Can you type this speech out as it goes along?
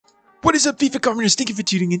What is up, FIFA commoners? Thank you for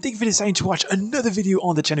tuning in. Thank you for deciding to watch another video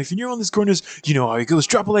on the channel. If you're new on this corners, you know how it goes.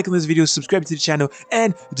 Drop a like on this video, subscribe to the channel,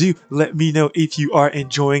 and do let me know if you are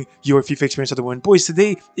enjoying your FIFA experience of the one. Boys,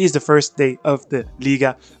 today is the first day of the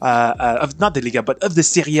Liga, not the Liga, but of the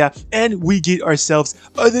Serie A, and we get ourselves,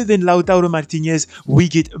 other than Lautaro Martinez, we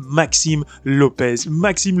get Maxime Lopez.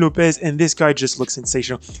 Maxime Lopez, and this card just looks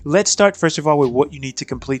sensational. Let's start first of all with what you need to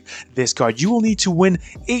complete this card. You will need to win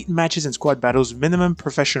 8 matches in squad battles, minimum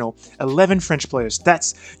professional. 11 French players.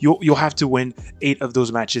 That's you'll have to win 8 of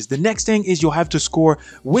those matches. The next thing is you'll have to score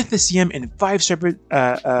with the CM in 5 separate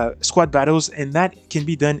squad battles, and that can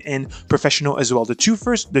be done in professional as well. The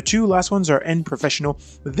two last ones are in professional.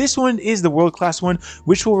 This one is the world class one,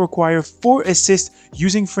 which will require 4 assists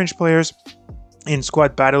using French players in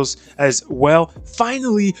squad battles as well.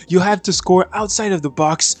 Finally, you have to score outside of the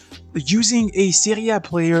box using a Serie A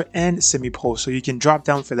player and semi-pro, so you can drop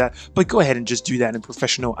down for that, but go ahead and just do that in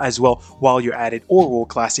professional as well while you're at it, or world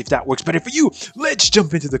class if that works better for you. Let's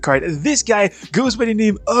jump into the card. This guy goes by the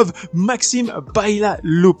name of Maxime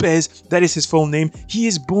Lopez. That is his full name. He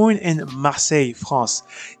is born in Marseille, France.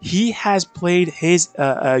 He has played his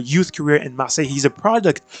youth career in Marseille. He's a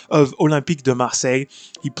product of Olympique de Marseille.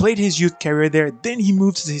 He played his youth career there, then he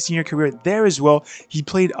moved to his senior career there as well. He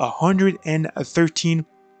played 113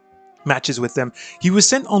 matches with them. He was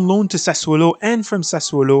sent on loan to Sassuolo, and from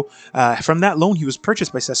Sassuolo, from that loan, he was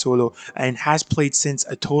purchased by Sassuolo and has played since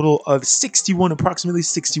a total of approximately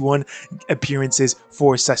 61 appearances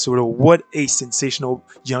for Sassuolo. What a sensational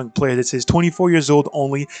young player this is. 24 years old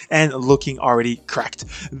only and looking already cracked.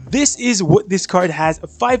 This is what this card has.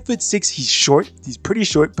 5'6". He's short. He's pretty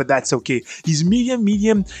short, but that's okay. He's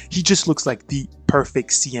medium. He just looks like the perfect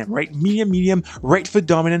CM, right? Medium, right foot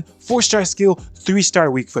dominant, 4-star skill,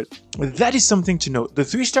 3-star weak foot. That is something to note. The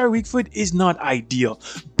 3-star weak foot is not ideal,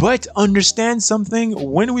 but understand something.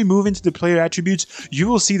 When we move into the player attributes, you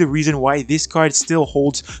will see the reason why this card still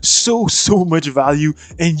holds so much value,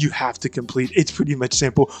 and you have to complete. It's pretty much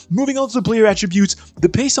simple. Moving on to the player attributes, the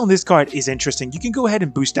pace on this card is interesting. You can go ahead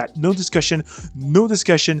and boost that. No discussion.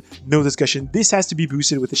 This has to be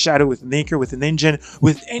boosted with a shadow, with an anchor, with an engine,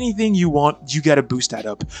 with anything you want. You gotta boost that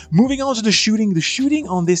up. Moving on to the shooting. The shooting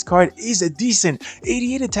on this card is a decent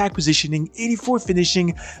 88 attack positioning, 84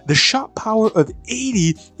 finishing. The shot power of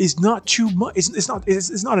 80 is not too much.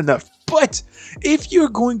 It's not enough. But if you're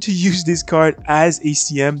going to use this card as a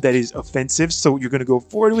CM that is offensive, so you're going to go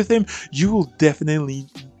forward with him, you will definitely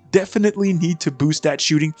need to boost that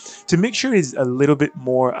shooting to make sure it's a little bit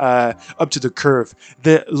more up to the curve.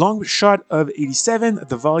 The long shot of 87,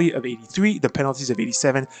 the volley of 83, the penalties of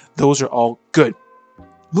 87, those are all good.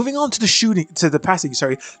 Moving on to the passing,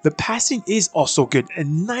 sorry. The passing is also good. A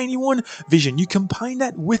 91 vision. You combine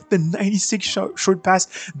that with the 96 short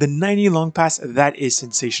pass, the 90 long pass, that is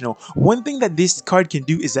sensational. One thing that this card can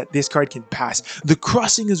do is that this card can pass. The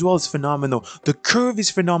crossing as well is phenomenal. The curve is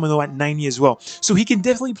phenomenal at 90 as well. So he can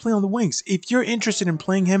definitely play on the wings. If you're interested in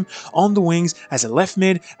playing him on the wings as a left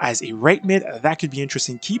mid, as a right mid, that could be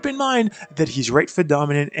interesting. Keep in mind that he's right foot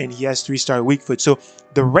dominant and he has 3-star weak foot. So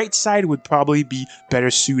the right side would probably be better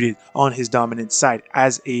suited on his dominant side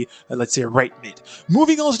as a, let's say, a right mid.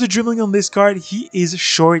 Moving on to the dribbling on this card, he is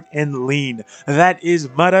short and lean. That is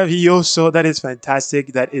maravilloso. That is fantastic.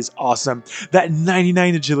 That is awesome. That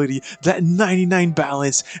 99 agility, that 99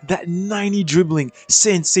 balance, that 90 dribbling,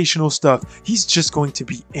 sensational stuff. He's just going to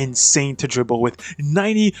be insane to dribble with.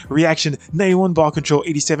 90 reaction, 91 ball control,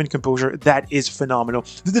 87 composure. That is phenomenal.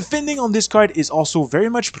 The defending on this card is also very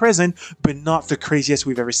much present, but not the craziest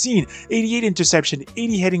we've ever seen. 88 interception,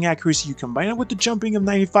 80 heading accuracy. You combine it with the jumping of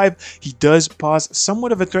 95, he does pose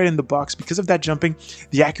somewhat of a threat in the box because of that jumping.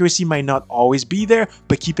 The accuracy might not always be there,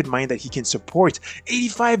 but keep in mind that he can support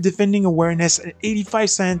 85 defending awareness, 85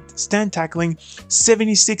 stand tackling,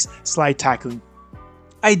 76 slide tackling.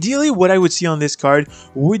 Ideally, what I would see on this card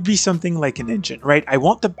would be something like an engine, right?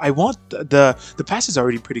 The pass is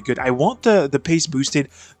already pretty good. I want the pace boosted.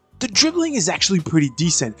 The dribbling is actually pretty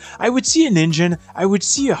decent. I would see an engine, I would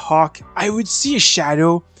see a hawk, I would see a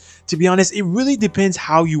shadow. To be honest, it really depends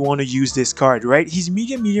how you want to use this card, right? He's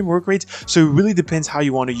medium work rate, so it really depends how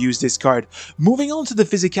you want to use this card. Moving on to the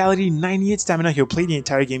physicality, 98 stamina, he'll play the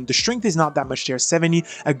entire game. The strength is not that much there, 70.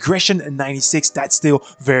 Aggression, 96, that's still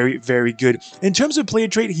very good. In terms of player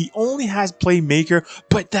trait, he only has playmaker,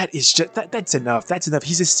 but that is just, that's enough. That's enough.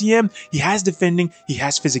 He's a CM, he has defending, he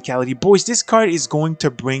has physicality. Boys, this card is going to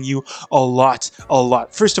bring you a lot.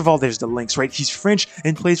 First of all, there's the links, right? He's French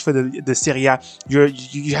and plays for the Serie A.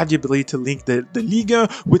 You have the ability to link the Liga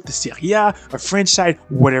with the Serie A, a French side,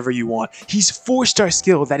 whatever you want. He's 4-star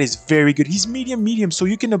skill, that is very good. He's medium, so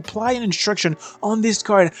you can apply an instruction on this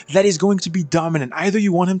card that is going to be dominant. Either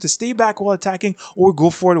you want him to stay back while attacking or go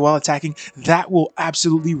forward while attacking. That will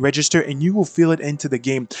absolutely register and you will feel it into the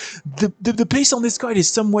game. The pace on this card is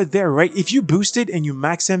somewhat there, right? If you boost it and you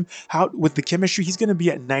max him out with the chemistry, he's going to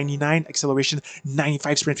be at 99 acceleration,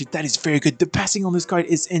 95 sprint speed. That is very good. The passing on this card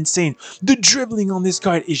is insane. The dribbling on this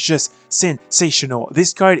card is just sensational.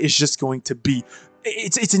 This card is just going to be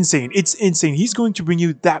it's insane. It's insane. He's going to bring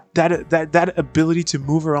you that ability to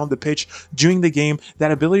move around the pitch during the game,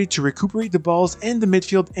 that ability to recuperate the balls in the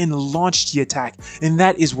midfield and launch the attack. And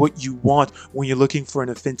that is what you want when you're looking for an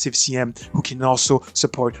offensive CM who can also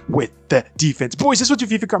support with the defense. Boys, this was your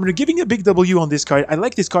FIFA card. I'm giving a big W on this card. I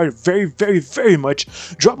like this card very much.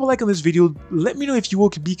 Drop a like on this video. Let me know if you will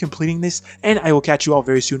be completing this, and I will catch you all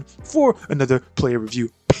very soon for another player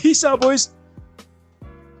review. Peace out, boys.